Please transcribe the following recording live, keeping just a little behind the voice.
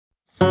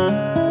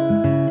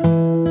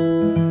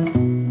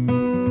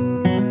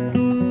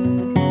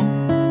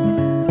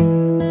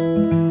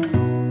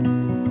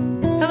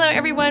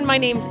my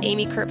name's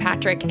Amy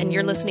Kirkpatrick, and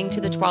you're listening to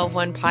the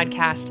 12-1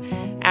 podcast.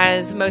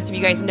 As most of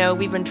you guys know,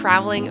 we've been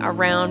traveling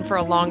around for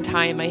a long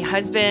time. My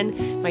husband,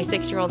 my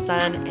 6-year-old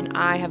son, and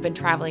I have been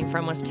traveling for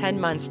almost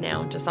 10 months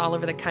now, just all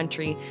over the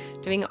country,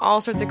 doing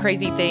all sorts of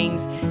crazy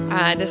things.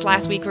 This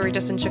last week, we were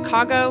just in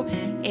Chicago,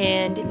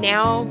 and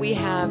now we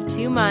have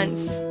 2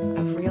 months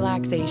of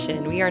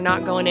relaxation. We are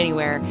not going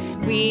anywhere.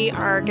 We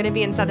are going to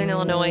be in Southern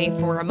Illinois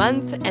for a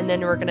month, and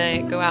then we're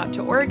going to go out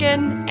to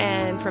Oregon,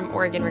 and from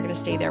Oregon, we're going to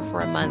stay there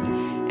for a month.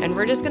 And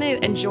we're just going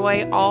to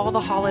enjoy all the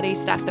holiday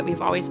stuff that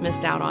we've always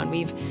missed out on.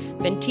 We've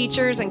been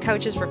teachers and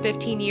coaches for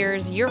 15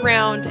 years,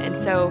 year-round, and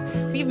so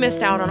we've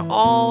missed out on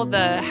all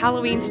the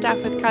Halloween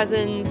stuff with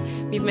cousins.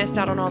 We've missed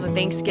out on all the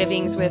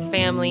Thanksgivings with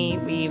family.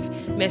 We've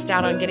missed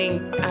out on getting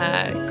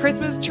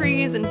Christmas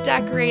trees and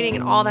decorating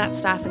and all that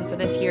stuff. And so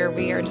this year,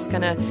 we are just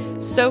going to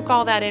soak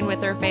all that in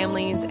with our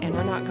families, and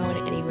we're not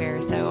going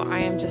anywhere. So I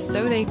am just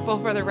so thankful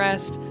for the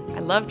rest. I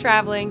love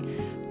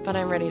traveling, but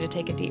I'm ready to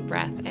take a deep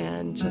breath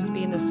and just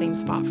be in the same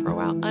spot for a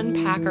while.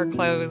 Unpack our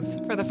clothes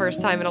for the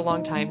first time in a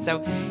long time.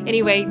 So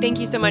anyway, thank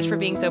you so much for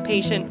being so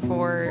patient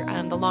for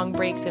the long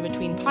breaks in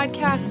between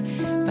podcasts.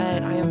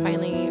 But I am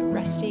finally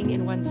resting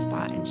in one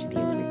spot and should be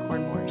able to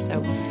record more.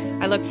 So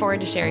I look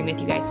forward to sharing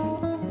with you guys.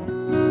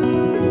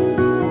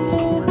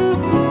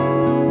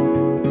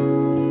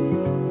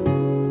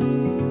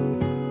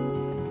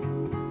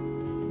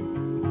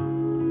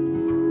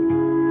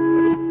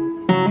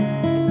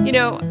 You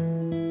know,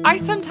 I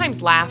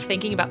sometimes laugh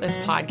thinking about this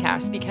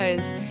podcast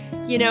because,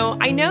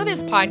 I know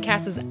this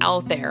podcast is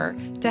out there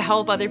to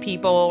help other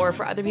people or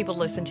for other people to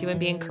listen to and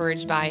be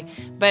encouraged by,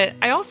 but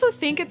I also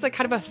think it's a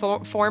kind of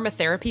a form of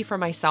therapy for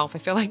myself. I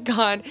feel like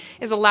God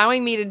is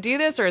allowing me to do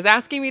this or is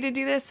asking me to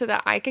do this so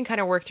that I can kind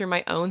of work through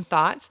my own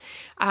thoughts,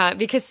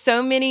 because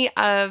so many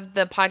of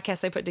the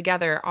podcasts I put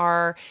together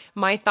are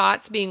my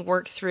thoughts being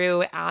worked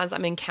through as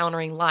I'm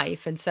encountering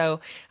life. And so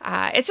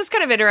it's just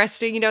kind of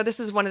interesting. This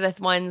is one of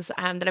the ones that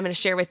I'm going to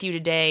share with you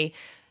today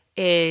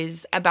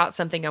is about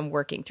something I'm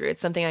working through.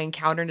 It's something I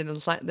encountered in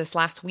this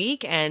last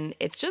week, and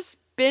it's just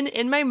been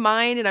in my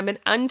mind, and I've been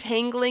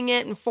untangling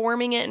it and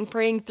forming it and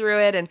praying through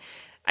it. And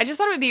I just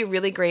thought it would be a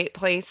really great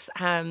place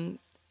to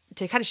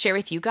kind of share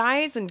with you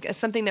guys and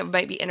something that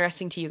might be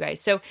interesting to you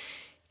guys. So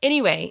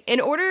anyway,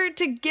 in order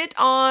to get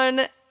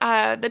on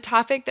the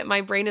topic that my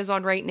brain is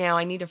on right now,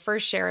 I need to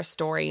first share a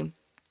story.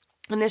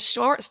 And this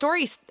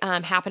story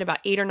happened about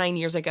 8 or 9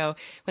 years ago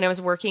when I was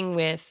working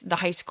with the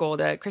high school,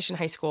 the Christian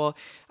high school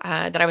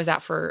that I was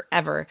at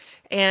forever.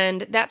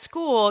 And that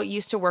school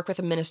used to work with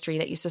a ministry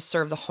that used to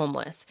serve the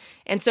homeless.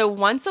 And so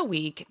once a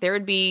week, there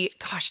would be,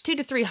 200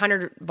 to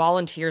 300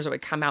 volunteers that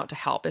would come out to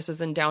help. This was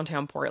in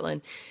downtown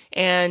Portland.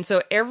 And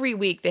so every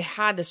week they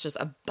had this just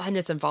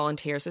abundance of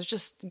volunteers. It's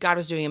just, God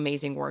was doing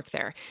amazing work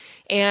there.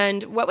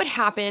 And what would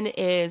happen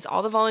is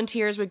all the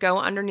volunteers would go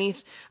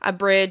underneath a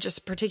bridge,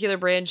 a particular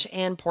bridge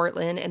in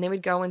Portland, and they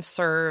would go and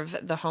serve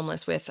the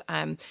homeless with,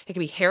 it could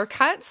be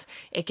haircuts,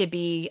 it could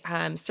be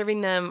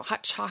serving them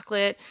hot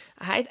chocolate.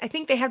 I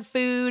think they had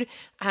food.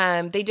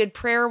 They did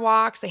prayer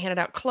walks. They handed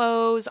out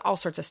clothes, all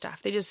sorts of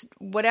stuff. They just,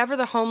 whatever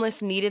the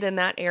homeless needed in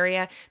that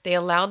area, they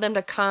allowed them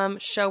to come,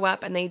 show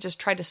up, and they just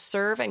tried to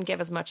serve and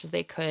give as much as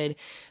they could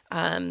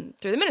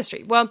through the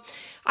ministry. Well,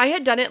 I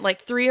had done it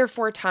like 3 or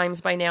 4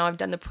 times by now. I've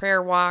done the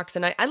prayer walks,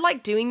 and I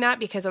like doing that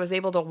because I was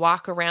able to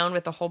walk around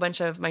with a whole bunch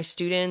of my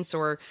students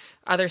or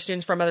other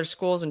students from other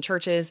schools and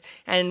churches,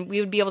 and we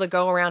would be able to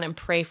go around and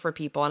pray for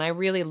people. And I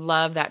really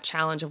love that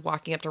challenge of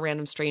walking up to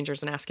random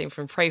strangers and asking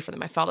them to pray for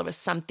them. I felt it was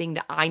something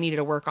that I needed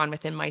to work on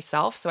within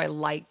myself, so I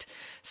liked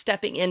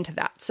stepping into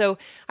that. So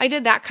I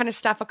did that kind of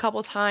stuff a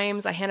couple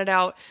times. I handed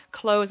out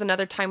clothes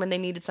another time when they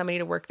needed somebody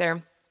to work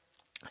there.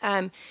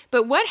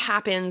 But what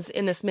happens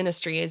in this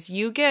ministry is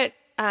you get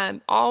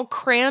all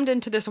crammed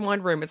into this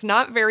one room. It's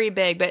not very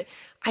big, but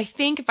I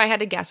think if I had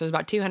to guess, it was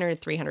about 200 to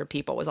 300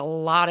 people. It was a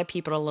lot of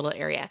people in a little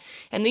area.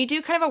 And we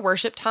do kind of a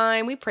worship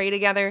time. We pray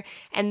together.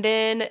 And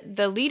then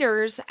the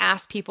leaders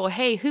ask people,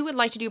 hey, who would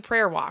like to do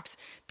prayer walks?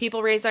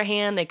 People raise their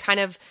hand. They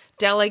kind of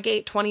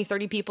delegate 20,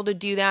 30 people to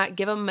do that,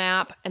 give them a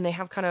map, and they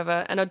have kind of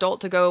an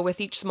adult to go with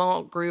each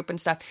small group and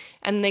stuff.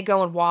 And they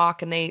go and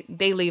walk, and they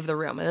leave the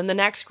room. And then the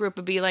next group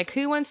would be like,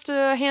 who wants to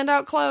hand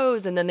out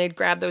clothes? And then they'd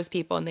grab those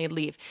people and they'd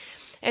leave.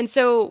 And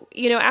so,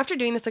 after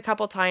doing this a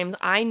couple times,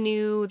 I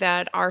knew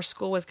that our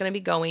school was going to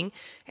be going.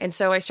 And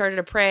so I started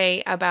to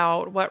pray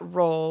about what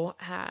role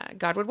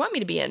God would want me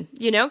to be in,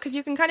 because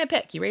you can kind of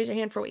pick. You raise your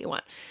hand for what you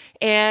want.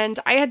 And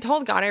I had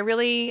told God, I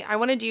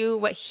want to do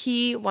what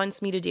He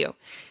wants me to do.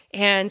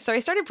 And so I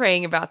started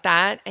praying about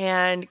that.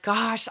 And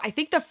gosh, I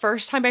think the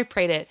first time I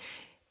prayed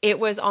it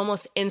was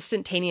almost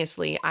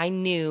instantaneously. I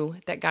knew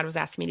that God was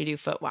asking me to do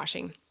foot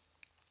washing.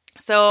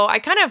 So I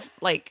kind of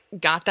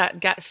got that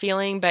gut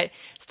feeling, but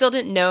still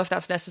didn't know if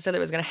that's necessarily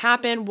what was going to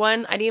happen.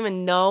 One, I didn't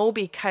even know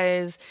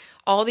because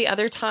all the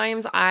other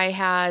times I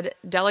had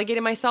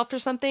delegated myself for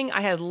something,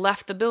 I had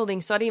left the building.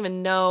 So I didn't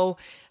even know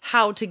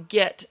how to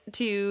get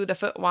to the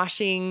foot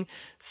washing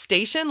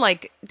station,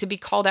 like to be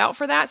called out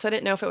for that. So I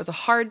didn't know if it was a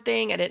hard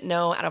thing. I didn't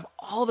know out of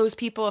all those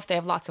people, if they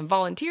have lots of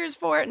volunteers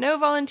for it, no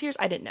volunteers.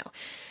 I didn't know.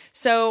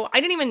 So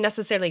I didn't even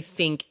necessarily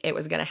think it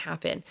was going to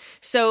happen.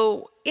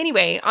 So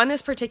anyway, on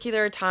this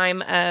particular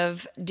time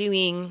of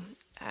doing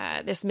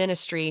this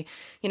ministry,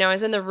 I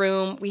was in the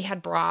room. We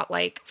had brought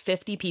like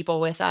 50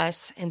 people with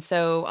us. And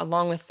so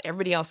along with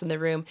everybody else in the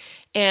room,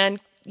 and,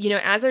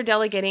 as they're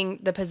delegating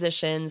the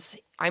positions,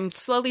 I'm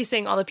slowly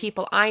seeing all the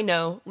people I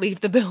know leave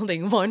the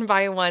building one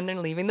by one. They're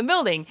leaving the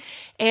building.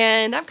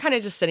 And I'm kind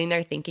of just sitting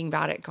there thinking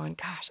about it, going,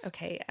 gosh,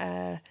 okay,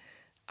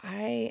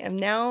 I am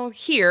now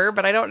here,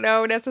 but I don't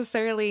know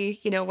necessarily,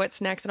 what's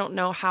next. I don't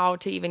know how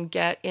to even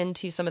get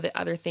into some of the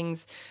other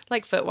things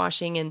like foot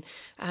washing and,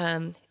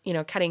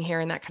 cutting hair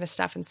and that kind of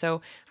stuff. And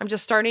so I'm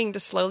just starting to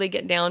slowly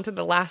get down to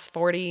the last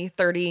 40,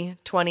 30,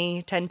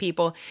 20, 10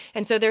 people.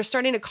 And so they're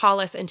starting to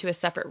call us into a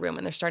separate room,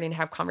 and they're starting to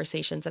have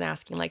conversations and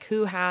asking like,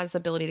 who has the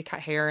ability to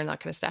cut hair and that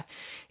kind of stuff,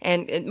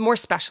 and more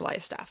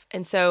specialized stuff.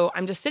 And so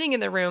I'm just sitting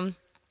in the room,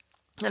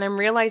 and I'm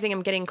realizing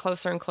I'm getting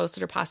closer and closer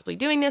to possibly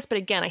doing this. But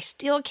again, I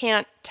still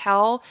can't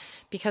tell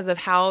because of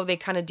how they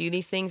kind of do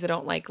these things. They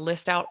don't like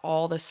list out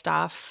all the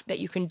stuff that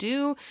you can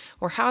do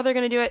or how they're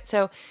going to do it.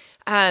 So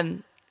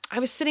I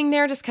was sitting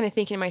there just kind of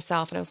thinking to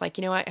myself, and I was like,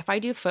 you know what, if I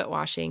do foot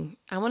washing,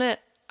 I want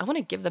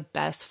to give the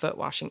best foot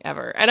washing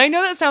ever. And I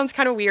know that sounds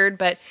kind of weird,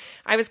 but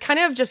I was kind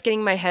of just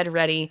getting my head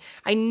ready.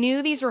 I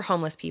knew these were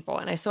homeless people.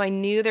 And so I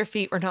knew their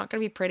feet were not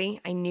going to be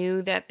pretty. I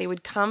knew that they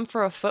would come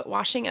for a foot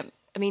washing. I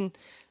mean,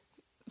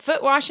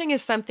 foot washing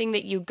is something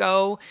that you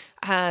go,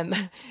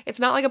 it's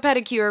not like a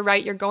pedicure,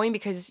 right? You're going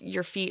because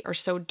your feet are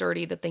so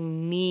dirty that they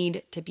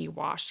need to be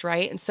washed,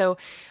 right? And so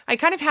I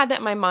kind of had that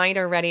in my mind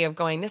already of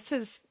going, this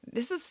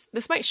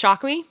might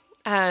shock me.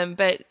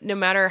 But no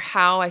matter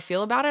how I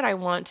feel about it, I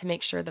want to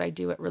make sure that I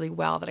do it really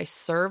well, that I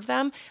serve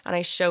them and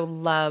I show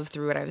love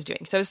through what I was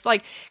doing. So it's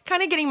like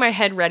kind of getting my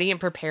head ready and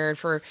prepared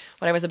for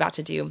what I was about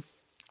to do.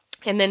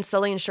 And then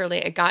slowly and surely,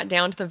 it got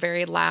down to the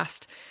very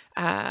last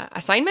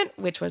assignment,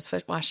 which was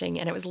foot washing.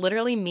 And it was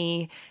literally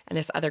me and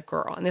this other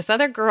girl. And this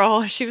other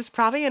girl, she was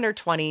probably in her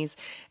 20s.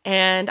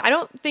 And I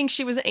don't think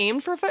she was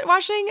aimed for foot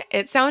washing.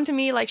 It sounded to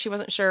me like she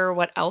wasn't sure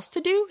what else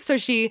to do. So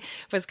she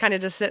was kind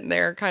of just sitting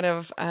there kind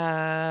of,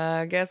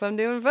 I guess I'm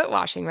doing foot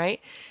washing,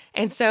 right?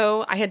 And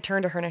so I had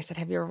turned to her and I said,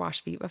 have you ever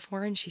washed feet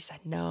before? And she said,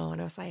 no.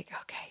 And I was like,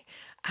 okay.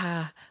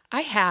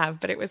 I have,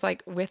 but it was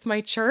like with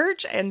my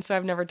church. And so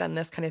I've never done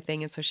this kind of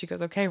thing. And so she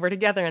goes, okay, we're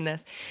together in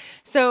this.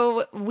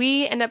 So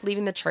we end up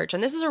leaving the church.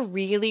 And this is a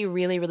really,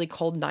 really, really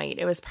cold night.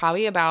 It was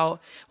probably about,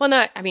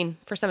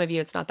 for some of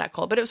you, it's not that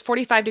cold, but it was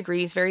 45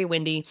 degrees, very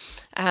windy.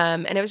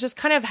 And it was just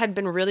kind of had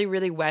been really,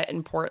 really wet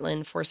in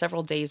Portland for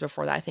several days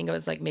before that. I think it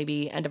was like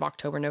maybe end of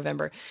October,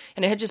 November.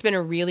 And it had just been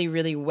a really,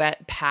 really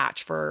wet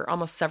patch for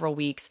almost several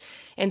weeks.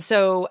 And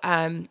so,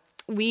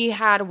 we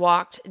had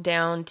walked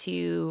down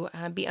to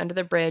be under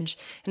the bridge,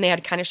 and they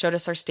had kind of showed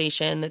us our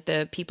station, that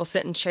the people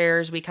sit in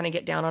chairs. We kind of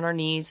get down on our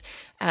knees,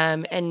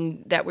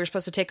 and that we're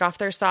supposed to take off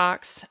their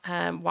socks,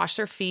 wash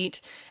their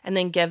feet, and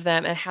then give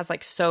them, and it has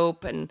like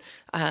soap, and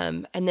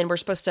then we're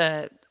supposed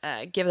to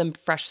give them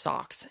fresh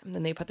socks, and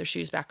then they put their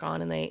shoes back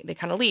on and they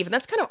kind of leave. And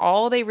that's kind of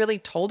all they really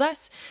told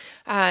us.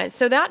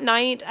 So that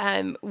night,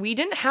 we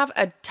didn't have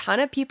a ton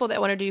of people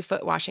that wanted to do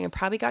foot washing. I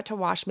probably got to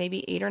wash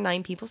maybe 8 or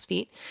 9 people's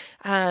feet.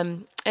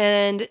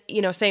 And,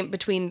 same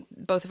between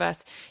both of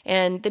us.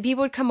 And the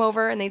people would come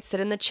over and they'd sit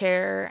in the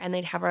chair and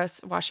they'd have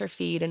us wash our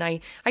feet. And I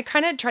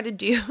kind of tried to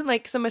do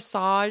like some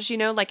massage,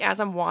 like as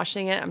I'm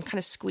washing it, I'm kind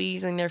of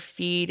squeezing their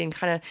feet and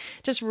kind of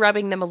just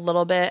rubbing them a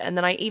little bit. And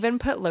then I even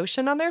put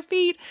lotion on their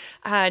feet,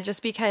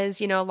 just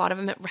because, a lot of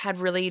them had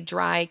really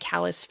dry,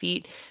 callous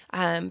feet.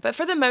 But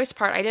for the most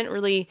part, I didn't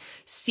really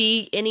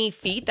see any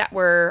feet that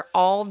were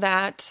all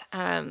that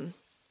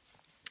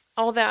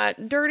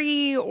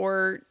dirty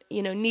or,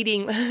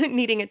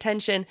 needing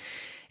attention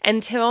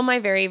until my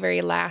very,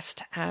 very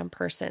last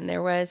person.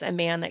 There was a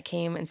man that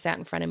came and sat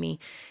in front of me,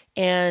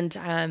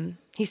 and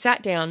he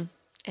sat down,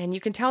 and you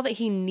can tell that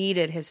he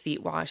needed his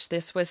feet washed.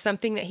 This was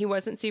something that he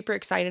wasn't super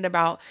excited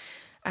about.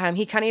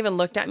 He kind of even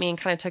looked at me and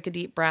kind of took a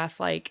deep breath,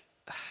 like,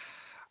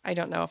 I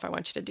don't know if I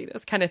want you to do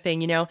this kind of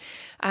thing,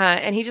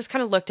 and he just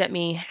kind of looked at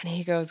me and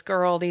he goes,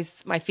 girl,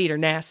 my feet are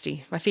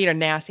nasty. My feet are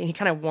nasty. And he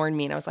kind of warned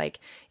me, and I was like,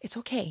 it's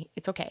okay.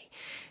 It's okay.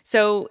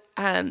 So,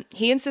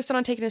 he insisted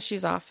on taking his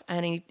shoes off,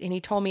 and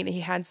he told me that he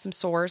had some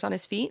sores on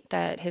his feet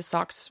that his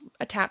socks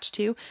attached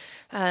to.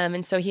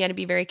 And so he had to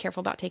be very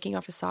careful about taking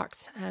off his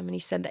socks. And he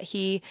said that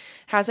he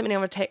hasn't been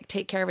able to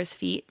take care of his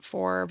feet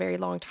for a very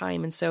long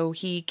time. And so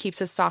he keeps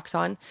his socks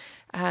on,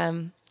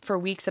 for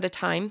weeks at a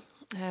time.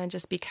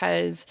 Just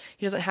because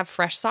he doesn't have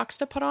fresh socks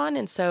to put on.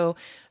 And so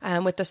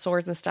with the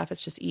sores and stuff,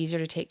 it's just easier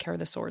to take care of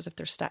the sores if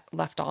they're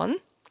left on.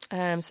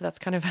 So that's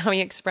kind of how he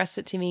expressed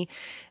it to me.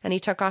 And he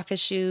took off his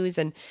shoes,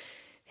 and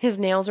his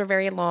nails were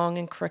very long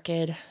and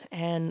crooked.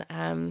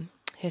 And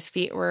his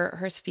feet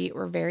were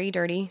very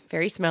dirty,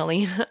 very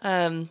smelly.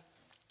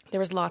 There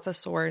was lots of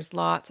sores,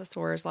 lots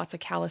of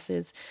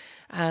calluses.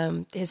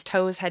 His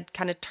toes had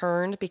kind of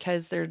turned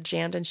because they're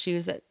jammed in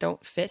shoes that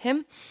don't fit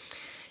him.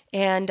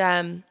 And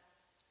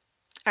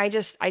I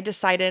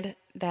decided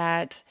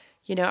that,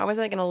 I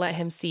wasn't going to let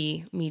him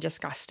see me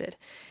disgusted.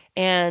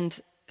 And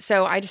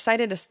so I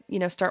decided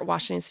to, start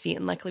washing his feet.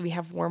 And luckily we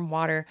have warm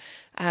water.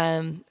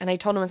 And I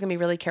told him I was going to be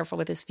really careful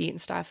with his feet and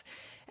stuff.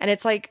 And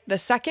it's like the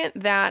second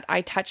that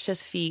I touched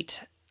his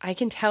feet, I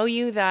can tell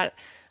you that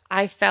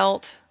I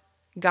felt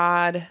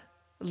God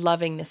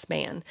loving this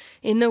man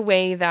in the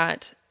way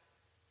that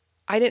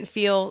I didn't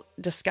feel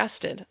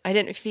disgusted. I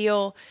didn't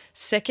feel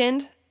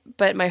sickened,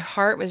 but my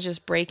heart was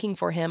just breaking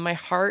for him. My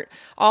heart,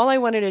 all I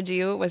wanted to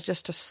do was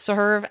just to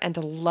serve and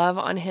to love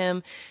on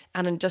him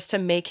and just to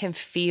make him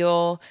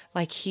feel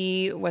like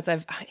he was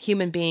a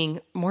human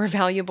being more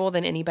valuable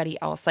than anybody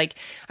else. Like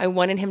I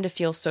wanted him to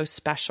feel so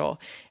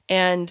special.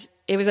 And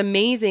it was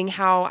amazing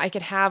how I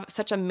could have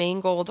such a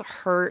mangled,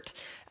 hurt,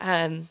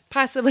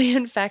 possibly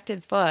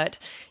infected foot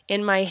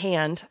in my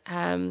hand.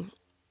 And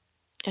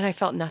I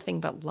felt nothing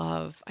but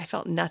love. I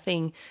felt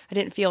nothing. I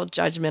didn't feel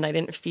judgment. I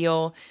didn't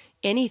feel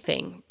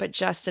anything but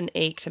just an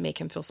ache to make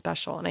him feel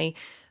special. And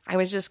I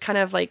was just kind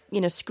of like,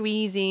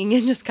 squeezing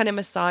and just kind of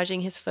massaging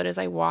his foot as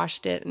I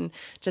washed it and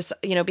just,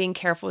 being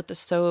careful with the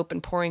soap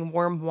and pouring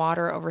warm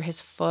water over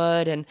his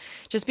foot and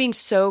just being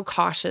so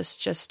cautious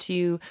just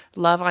to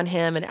love on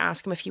him and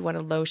ask him if he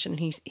wanted lotion.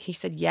 And he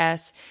said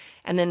yes.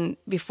 And then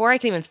before I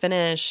could even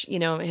finish,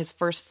 his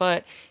first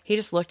foot, he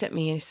just looked at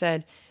me and he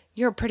said,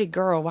 "You're a pretty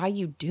girl. Why are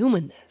you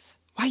doing this?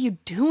 Why are you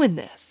doing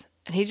this?"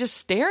 And he's just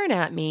staring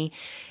at me.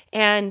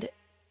 And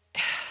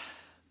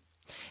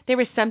there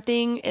was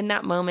something in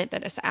that moment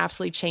that has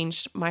absolutely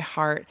changed my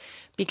heart,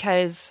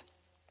 because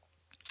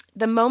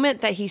the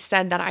moment that he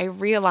said that, I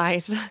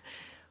realized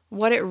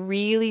what it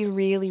really,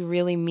 really,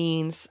 really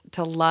means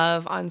to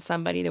love on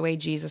somebody the way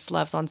Jesus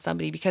loves on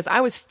somebody, because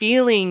I was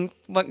feeling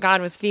what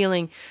God was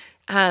feeling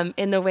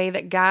in the way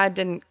that God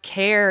didn't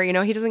care.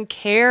 He doesn't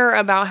care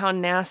about how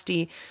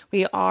nasty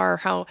we are,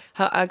 how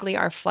ugly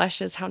our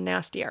flesh is, how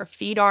nasty our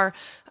feet are.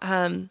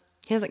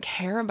 He doesn't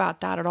care about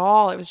that at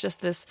all. It was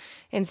just this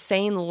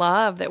insane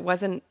love that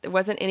wasn't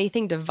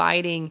anything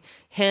dividing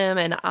him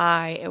and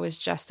I. It was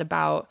just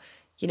about,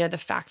 the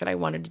fact that I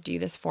wanted to do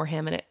this for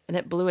him, and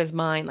it blew his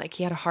mind. Like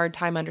he had a hard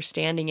time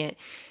understanding it.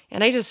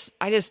 And I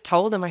just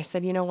told him, I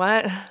said, "You know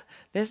what?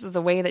 This is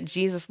the way that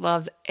Jesus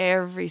loves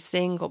every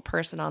single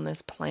person on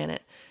this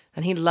planet.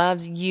 And he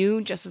loves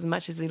you just as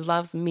much as he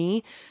loves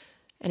me.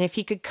 And if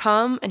he could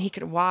come and he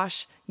could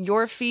wash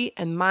your feet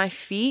and my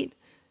feet,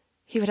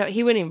 he wouldn't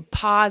even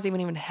pause. He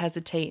wouldn't even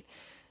hesitate.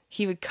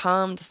 He would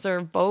come to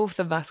serve both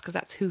of us because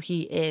that's who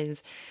he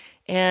is."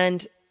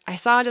 And I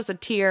saw just a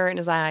tear in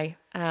his eye,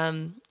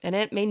 and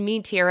it made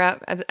me tear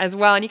up as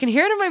well. And you can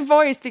hear it in my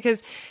voice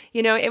because,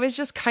 it was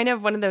just kind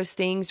of one of those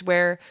things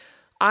where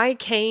I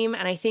came,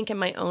 and I think in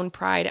my own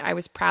pride, I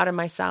was proud of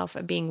myself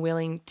of being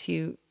willing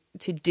to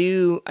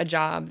do a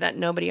job that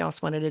nobody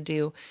else wanted to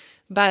do.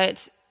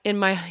 But in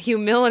my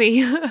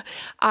humility,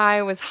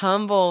 I was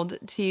humbled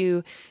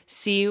to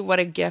see what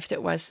a gift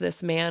it was to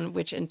this man,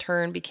 which in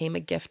turn became a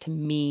gift to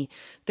me.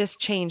 This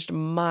changed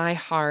my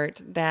heart,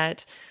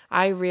 that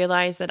I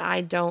realized that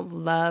I don't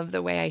love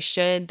the way I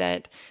should,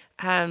 that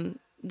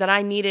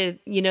I needed,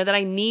 that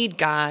I need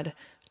God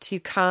to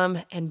come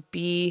and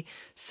be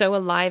so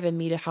alive in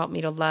me to help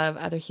me to love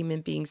other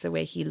human beings the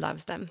way he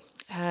loves them.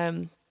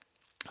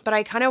 But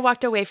I kind of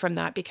walked away from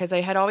that because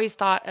I had always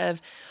thought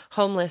of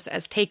homeless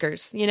as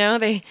takers.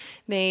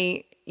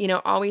 They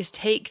always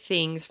take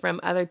things from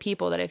other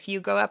people, that if you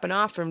go up and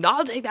offer them,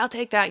 I'll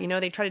take that.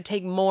 They try to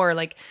take more.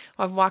 Like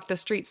I've walked the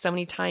streets so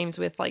many times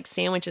with like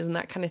sandwiches and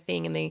that kind of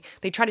thing. And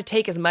they try to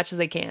take as much as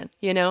they can,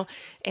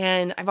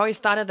 and I've always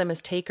thought of them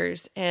as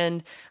takers.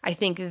 And I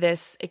think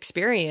this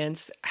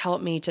experience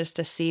helped me just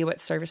to see what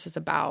service is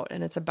about.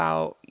 And it's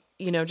about,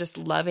 just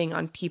loving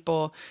on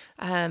people,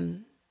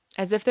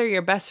 as if they're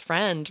your best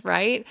friend,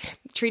 right?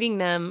 Treating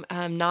them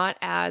not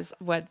as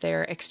what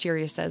their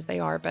exterior says they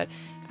are, but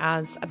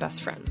as a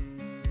best friend.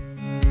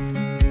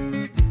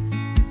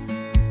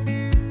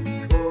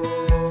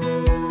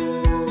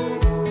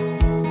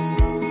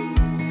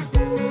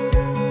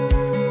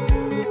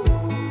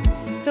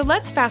 So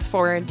let's fast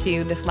forward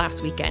to this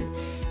last weekend.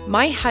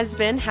 My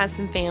husband has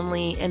some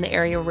family in the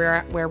area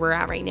where we're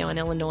at right now in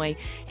Illinois,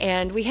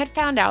 and we had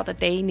found out that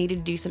they needed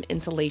to do some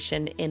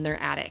insulation in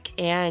their attic.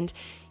 And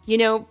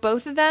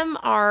both of them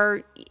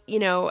are,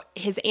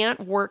 his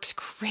aunt works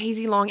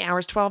crazy long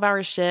hours,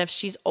 12-hour shifts.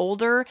 She's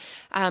older,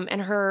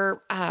 and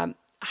her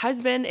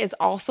husband is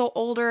also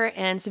older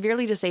and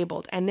severely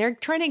disabled. And they're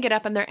trying to get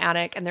up in their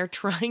attic, and they're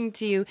trying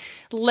to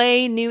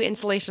lay new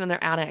insulation in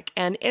their attic.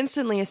 And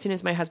instantly, as soon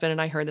as my husband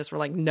and I heard this, we're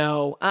like,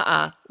 no,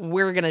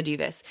 we're going to do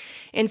this.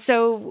 And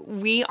so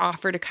we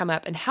offer to come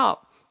up and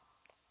help.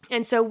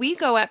 And so we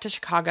go up to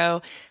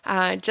Chicago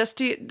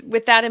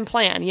with that in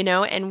plan,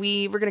 and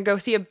we were going to go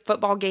see a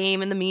football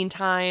game in the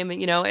meantime,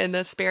 in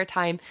the spare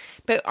time.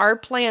 But our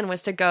plan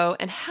was to go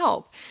and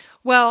help.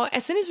 Well,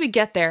 as soon as we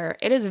get there,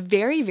 it is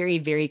very, very,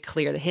 very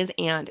clear that his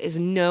aunt is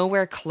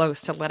nowhere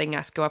close to letting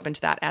us go up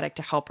into that attic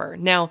to help her.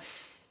 Now,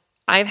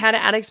 I've had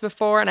attics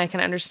before, and I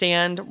can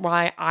understand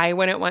why I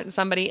wouldn't want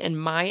somebody in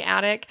my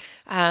attic.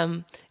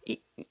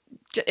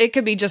 It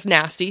could be just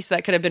nasty, so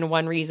that could have been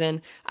one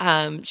reason.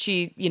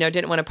 She,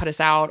 didn't want to put us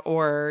out,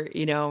 or,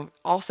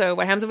 also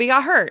what happens if we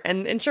got hurt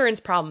and insurance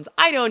problems.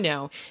 I don't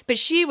know. But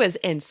she was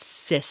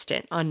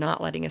insistent on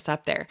not letting us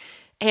up there.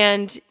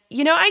 And,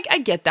 I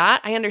get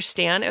that. I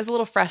understand. It was a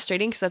little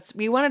frustrating because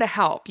we wanted to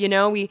help.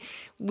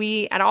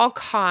 We at all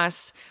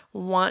costs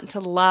want to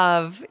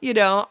love,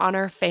 on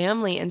our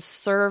family and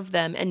serve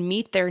them and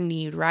meet their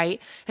need,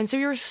 right? And so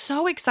we were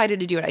so excited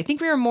to do it. I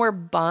think we were more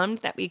bummed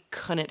that we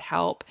couldn't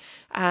help,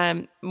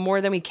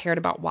 more than we cared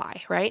about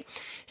why, right?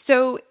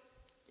 So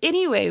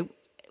anyway,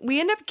 we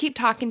end up keep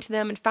talking to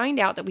them and find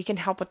out that we can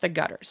help with the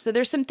gutters. So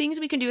there's some things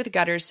we can do with the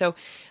gutters. So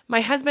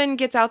my husband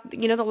gets out,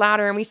 the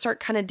ladder, and we start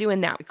kind of doing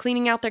that,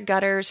 cleaning out their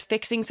gutters,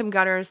 fixing some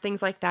gutters,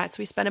 things like that.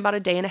 So we spent about a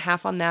day and a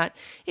half on that.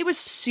 It was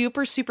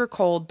super, super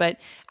cold, but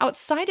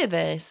outside of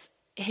this,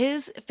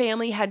 his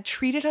family had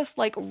treated us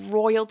like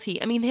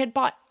royalty. I mean, they had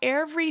bought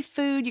every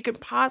food you could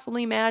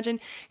possibly imagine,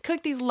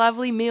 cooked these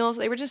lovely meals.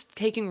 They were just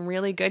taking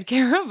really good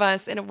care of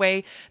us in a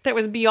way that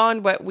was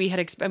beyond what we had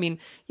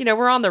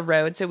we're on the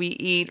road, so we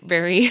eat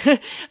very,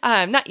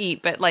 not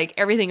eat, but like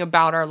everything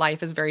about our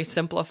life is very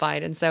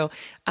simplified. And so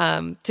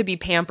to be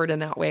pampered in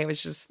that way, it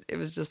was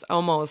just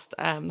almost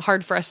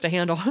hard for us to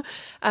handle.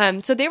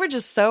 So they were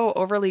just so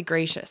overly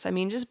gracious. I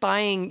mean, just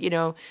buying,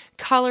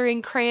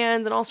 coloring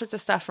crayons and all sorts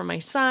of stuff for my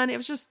son.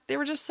 They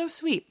were just so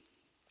sweet.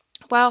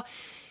 Well,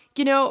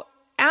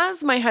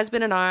 as my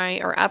husband and I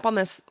are up on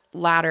this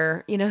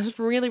ladder, this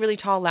really, really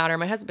tall ladder,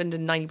 my husband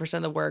did 90%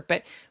 of the work,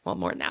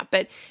 more than that,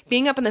 but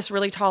being up on this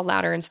really tall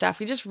ladder and stuff,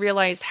 we just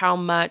realized how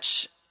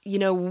much,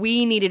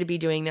 we needed to be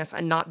doing this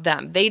and not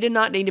them. They did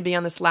not need to be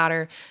on this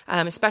ladder,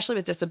 especially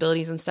with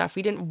disabilities and stuff.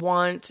 We didn't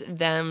want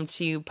them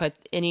to put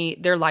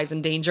their lives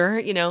in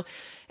danger,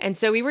 And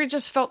so we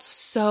just felt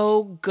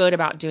so good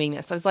about doing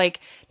this. I was like,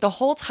 the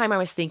whole time I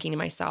was thinking to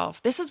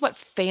myself, this is what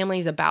family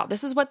is about.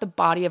 This is what the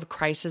body of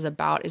Christ is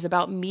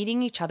about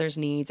meeting each other's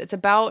needs. It's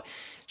about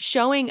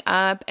showing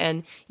up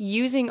and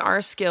using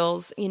our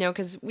skills,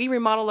 because we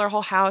remodeled our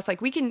whole house. Like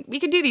we can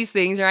do these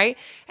things, right?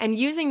 And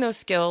using those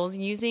skills,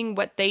 using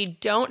what they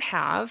don't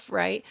have,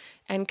 right?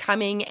 And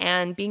coming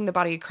and being the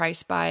body of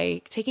Christ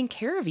by taking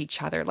care of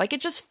each other. Like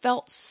it just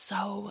felt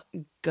so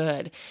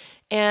good.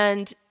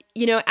 And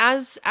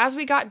as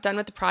we got done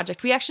with the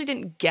project, we actually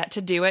didn't get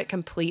to do it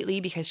completely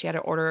because she had to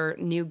order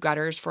new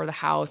gutters for the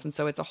house. And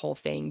so it's a whole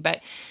thing,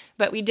 but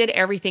we did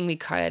everything we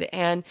could.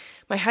 And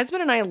my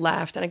husband and I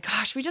left, and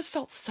gosh, we just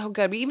felt so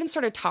good. We even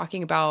started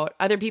talking about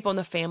other people in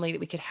the family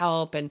that we could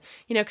help. And,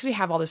 because we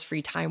have all this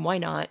free time, why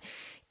not?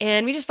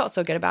 And we just felt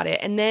so good about it.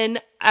 And then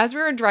as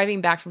we were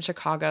driving back from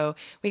Chicago,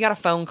 we got a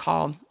phone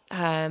call.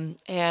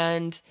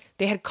 And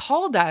they had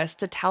called us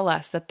to tell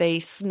us that they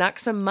snuck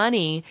some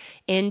money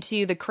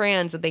into the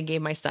crayons that they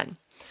gave my son.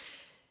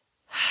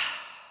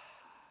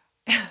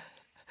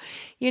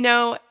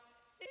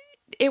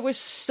 It was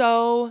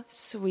so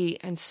sweet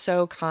and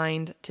so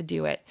kind to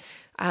do it.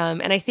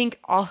 And I think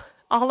all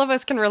of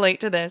us can relate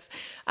to this,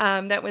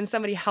 that when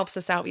somebody helps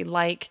us out, we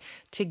like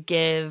to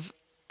give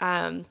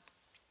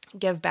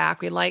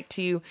back. We like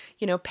to,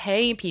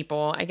 pay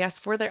people, I guess,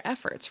 for their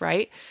efforts,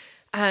 right?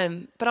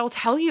 But I'll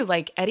tell you,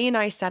 like Eddie and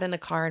I sat in the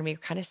car and we were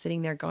kind of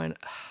sitting there going,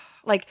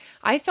 like,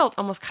 I felt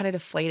almost kind of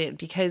deflated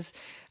because,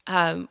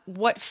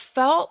 what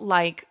felt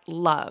like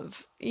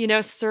love,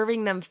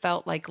 serving them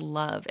felt like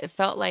love. It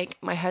felt like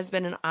my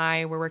husband and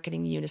I were working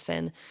in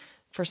unison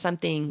for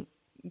something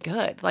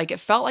good. Like it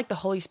felt like the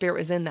Holy Spirit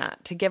was in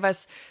that to give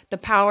us the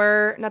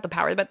power, not the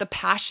power, but the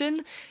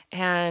passion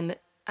and,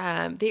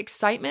 the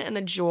excitement and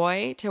the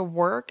joy to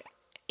work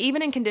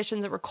even in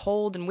conditions that were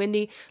cold and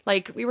windy.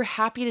 Like we were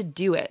happy to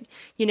do it,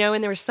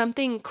 and there was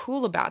something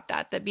cool about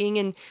that being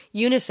in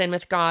unison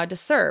with God to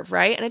serve,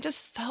 right? And it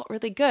just felt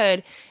really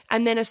good.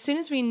 And then as soon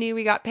as we knew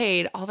we got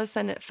paid, all of a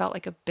sudden it felt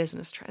like a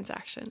business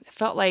transaction. It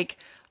felt like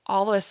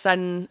all of a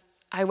sudden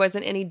I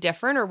wasn't any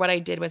different, or what I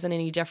did wasn't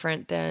any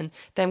different than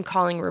them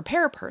calling a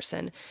repair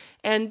person.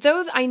 And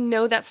though I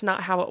know that's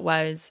not how it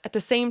was, at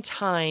the same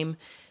time,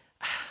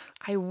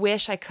 I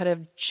wish I could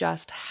have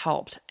just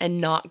helped and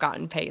not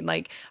gotten paid.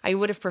 Like I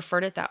would have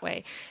preferred it that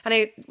way. And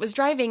I was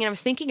driving and I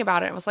was thinking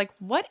about it. I was like,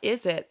 what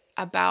is it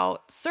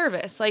about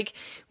service? Like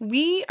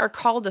we are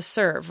called to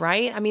serve,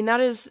 right? I mean, that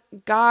is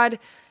God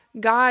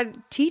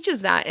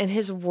teaches that in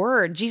his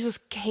word. Jesus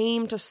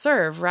came to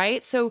serve,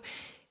 right? So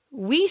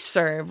we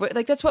serve.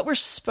 Like that's what we're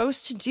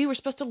supposed to do. We're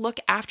supposed to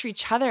look after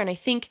each other. And I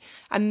think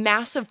a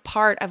massive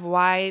part of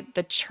why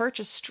the church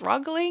is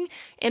struggling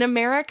in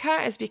America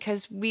is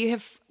because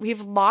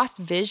we've lost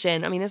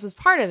vision. I mean, this is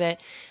part of it,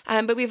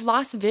 but we've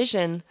lost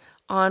vision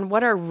on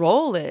what our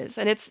role is.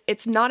 And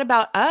it's not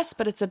about us,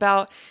 but it's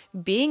about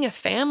being a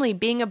family,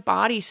 being a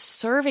body,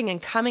 serving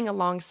and coming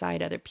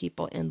alongside other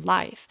people in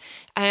life.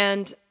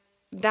 And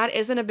that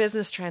isn't a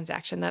business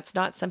transaction. That's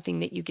not something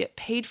that you get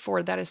paid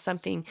for. That is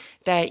something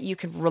that you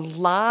can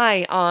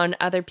rely on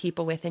other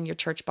people within your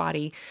church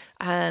body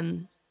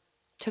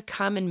to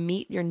come and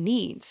meet your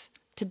needs,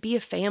 to be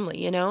a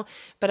family,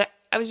 But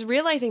I was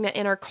realizing that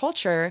in our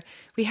culture,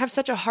 we have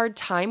such a hard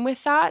time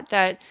with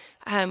that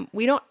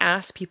we don't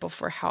ask people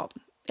for help.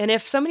 And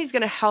if somebody's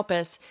going to help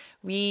us,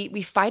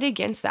 we fight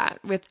against that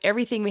with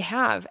everything we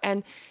have.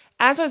 And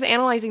as I was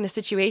analyzing the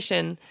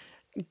situation,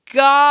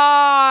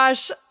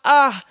 gosh,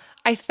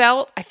 I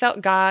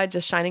felt God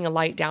just shining a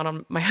light down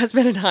on my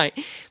husband and I,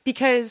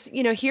 because,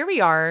 here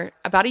we are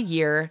about a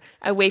year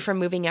away from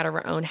moving out of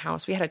our own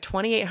house. We had a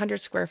 2,800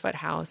 square foot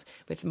house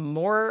with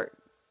more,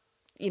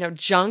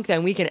 junk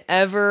than we can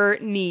ever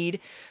need.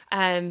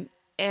 And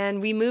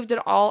we moved it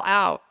all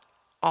out,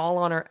 all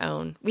on our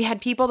own. We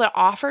had people that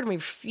offered and we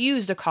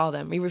refused to call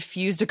them.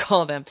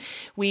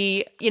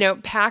 We,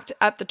 packed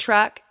up the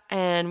truck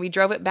and we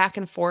drove it back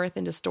and forth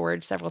into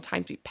storage several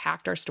times. We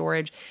packed our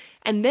storage.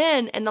 And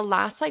then in the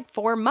last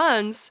 4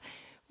 months,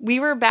 we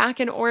were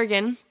back in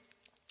Oregon.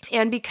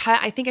 And because,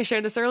 I think I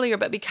shared this earlier,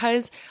 but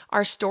because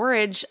our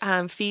storage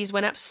fees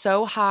went up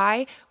so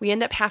high, we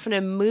ended up having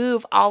to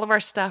move all of our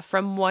stuff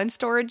from one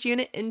storage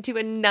unit into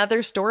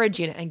another storage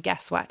unit. And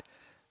guess what?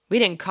 We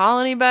didn't call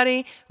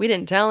anybody. We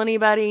didn't tell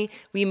anybody.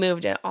 We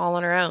moved it all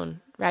on our own,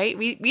 right?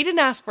 We didn't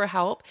ask for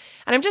help.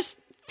 And I'm just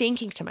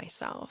thinking to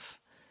myself,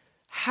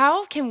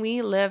 how can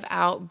we live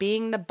out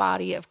being the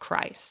body of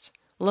Christ,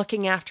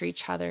 looking after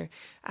each other,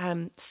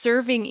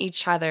 serving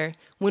each other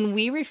when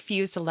we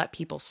refuse to let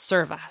people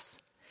serve us?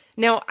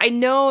 Now, I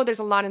know there's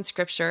a lot in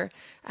Scripture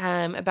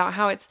about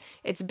how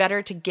it's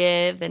better to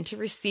give than to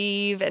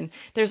receive, and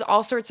there's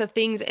all sorts of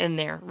things in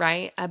there,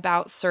 right,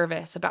 about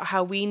service, about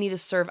how we need to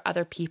serve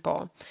other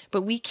people.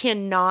 But we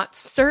cannot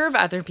serve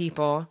other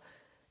people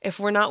if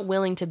we're not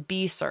willing to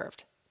be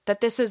served.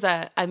 That this is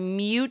a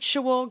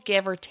mutual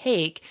give or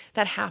take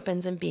that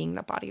happens in being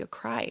the body of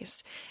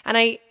Christ. And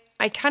I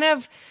kind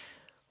of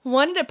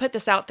wanted to put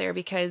this out there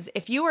because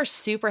if you are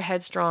super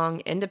headstrong,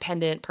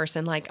 independent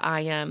person like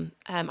I am,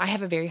 I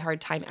have a very hard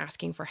time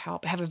asking for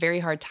help. I have a very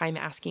hard time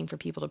asking for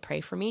people to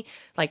pray for me.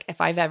 Like if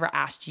I've ever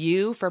asked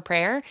you for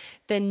prayer,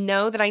 then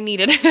know that I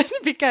needed it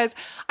because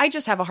I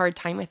just have a hard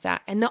time with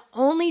that. And the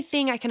only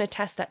thing I can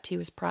attest that to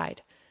is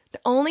pride.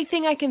 The only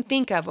thing I can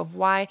think of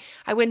why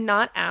I would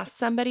not ask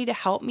somebody to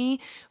help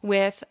me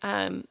with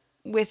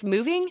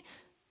moving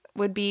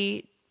would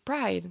be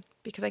pride,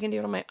 because I can do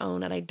it on my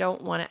own and I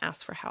don't want to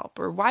ask for help.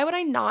 Or why would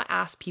I not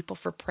ask people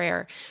for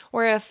prayer?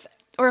 Or if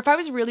I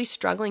was really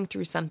struggling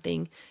through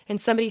something and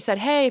somebody said,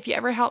 "Hey, if you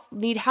ever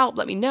need help,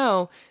 let me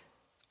know."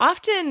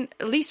 Often,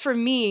 at least for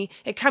me,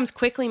 it comes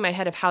quickly in my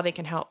head of how they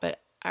can help, but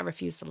I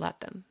refuse to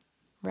let them,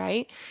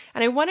 right?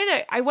 And I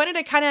wanted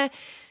to kind of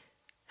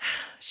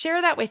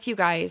share that with you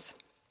guys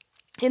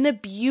in the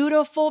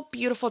beautiful,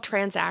 beautiful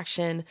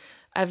transaction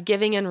of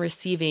giving and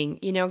receiving.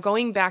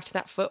 Going back to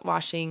that foot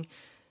washing,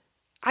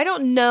 I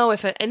don't know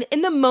if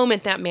in the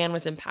moment that man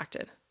was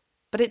impacted,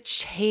 but it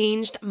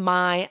changed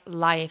my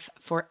life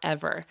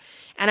forever.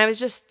 And I was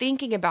just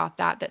thinking about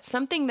that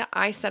something that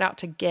I set out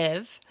to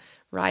give,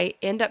 right,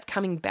 end up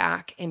coming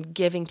back and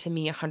giving to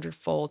me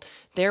 100-fold.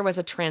 There was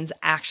a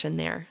transaction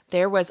there.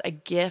 There was a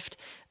gift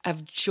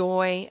of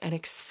joy and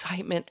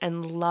excitement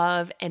and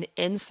love and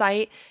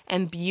insight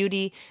and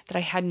beauty that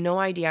I had no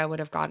idea I would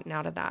have gotten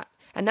out of that.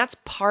 And that's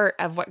part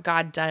of what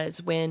God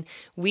does when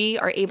we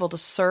are able to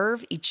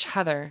serve each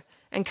other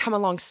and come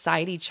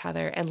alongside each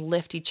other and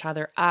lift each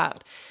other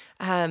up.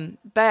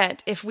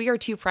 But if we are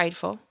too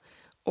prideful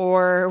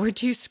or we're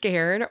too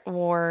scared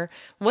or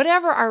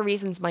whatever our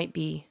reasons might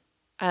be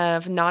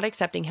of not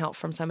accepting help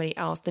from somebody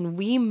else, then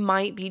we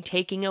might be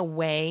taking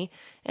away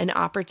an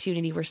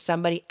opportunity where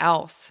somebody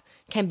else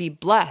can be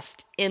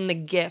blessed in the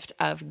gift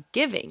of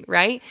giving,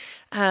 right?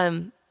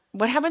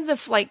 What happens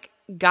if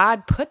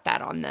God put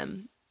that on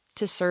them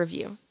to serve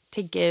you,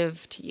 to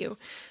give to you?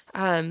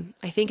 I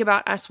think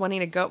about us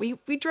wanting to go.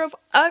 We drove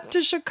up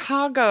to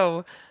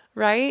Chicago,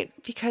 right?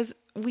 Because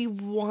we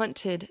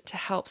wanted to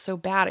help so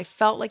bad. I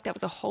felt like that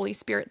was a Holy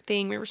Spirit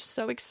thing. We were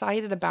so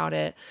excited about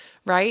it,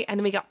 right? And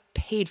then we got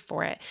paid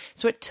for it.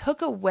 So it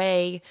took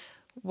away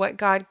what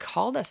God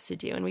called us to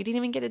do. And we didn't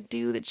even get to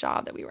do the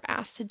job that we were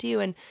asked to do.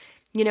 And,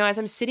 as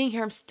I'm sitting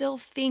here, I'm still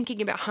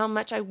thinking about how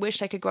much I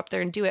wish I could go up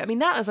there and do it. I mean,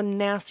 that is a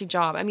nasty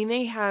job. I mean,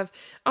 they have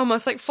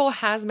almost full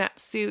hazmat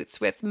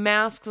suits with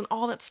masks and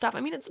all that stuff.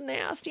 I mean, it's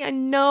nasty. I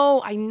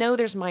know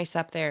there's mice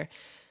up there.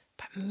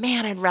 But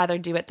man, I'd rather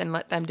do it than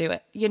let them do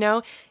it.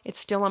 It's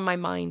still on my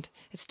mind.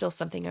 It's still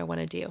something I want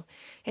to do.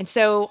 And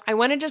so I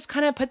want to just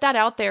kind of put that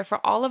out there for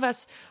all of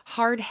us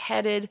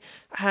hard-headed,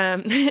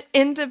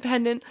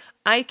 independent,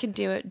 I can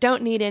do it,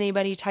 don't need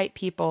anybody type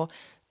people.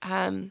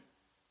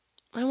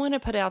 I want to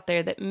put out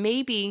there that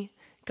maybe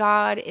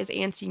God is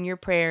answering your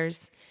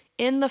prayers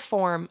in the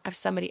form of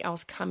somebody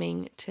else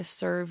coming to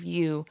serve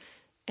you.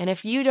 And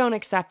if you don't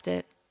accept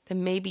it,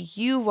 then maybe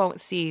you won't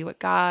see what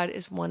God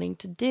is wanting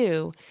to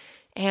do.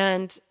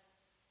 And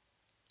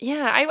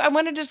I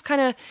want to just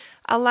kind of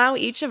allow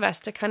each of us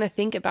to kind of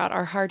think about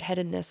our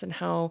hard-headedness and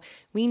how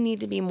we need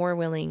to be more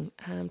willing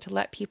to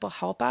let people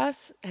help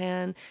us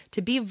and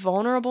to be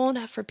vulnerable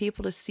enough for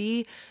people to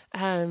see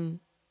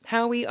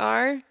how we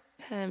are,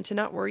 to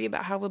not worry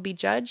about how we'll be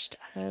judged,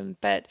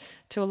 but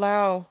to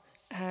allow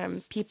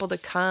people to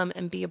come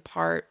and be a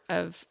part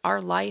of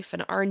our life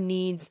and our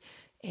needs,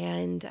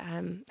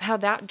 and how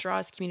that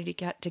draws community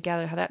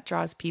together, how that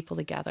draws people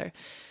together.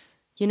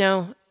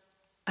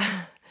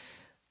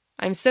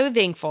 I'm so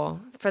thankful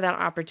for that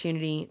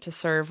opportunity to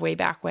serve way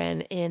back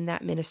when in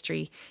that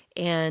ministry.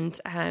 And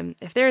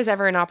if there is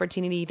ever an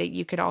opportunity that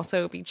you could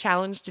also be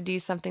challenged to do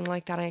something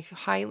like that, I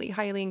highly,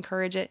 highly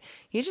encourage it.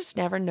 You just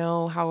never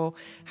know how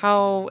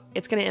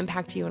it's going to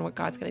impact you and what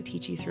God's going to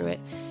teach you through it.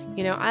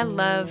 I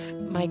love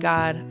my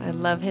God. I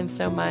love him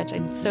so much.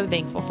 I'm so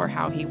thankful for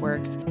how he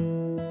works.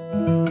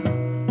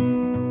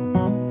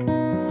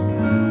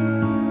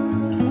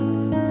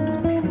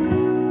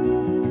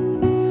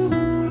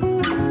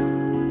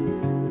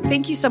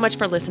 Thank you so much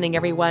for listening,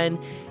 everyone.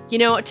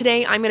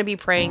 Today I'm going to be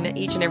praying that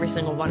each and every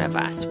single one of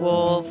us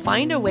will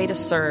find a way to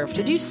serve,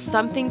 to do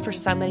something for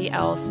somebody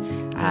else,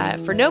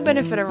 for no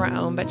benefit of our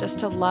own, but just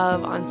to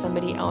love on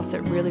somebody else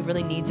that really,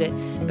 really needs it.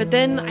 But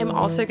then I'm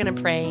also going to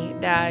pray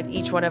that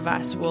each one of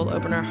us will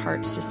open our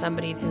hearts to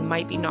somebody who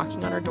might be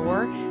knocking on our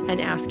door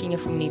and asking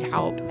if we need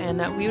help,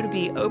 and that we would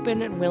be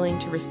open and willing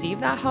to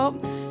receive that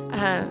help,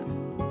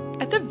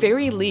 at the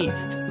very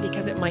least,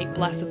 because it might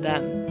bless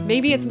them.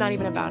 Maybe it's not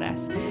even about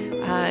us.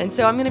 And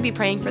so I'm going to be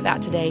praying for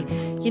that today.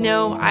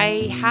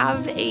 I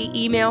have an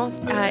email.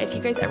 If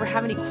you guys ever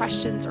have any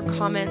questions or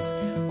comments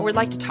or would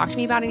like to talk to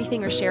me about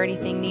anything or share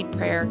anything, need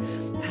prayer,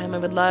 I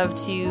would love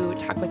to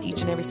talk with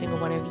each and every single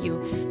one of you.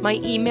 My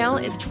email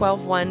is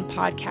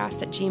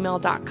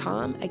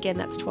 12onepodcast@gmail.com. Again,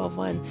 that's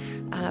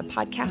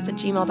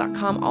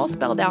 12onepodcast@gmail.com, all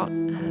spelled out,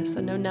 so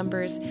no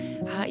numbers.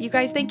 You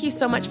guys, thank you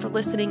so much for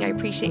listening. I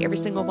appreciate every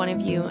single one of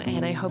you,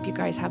 and I hope you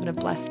guys have a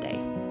blessed day.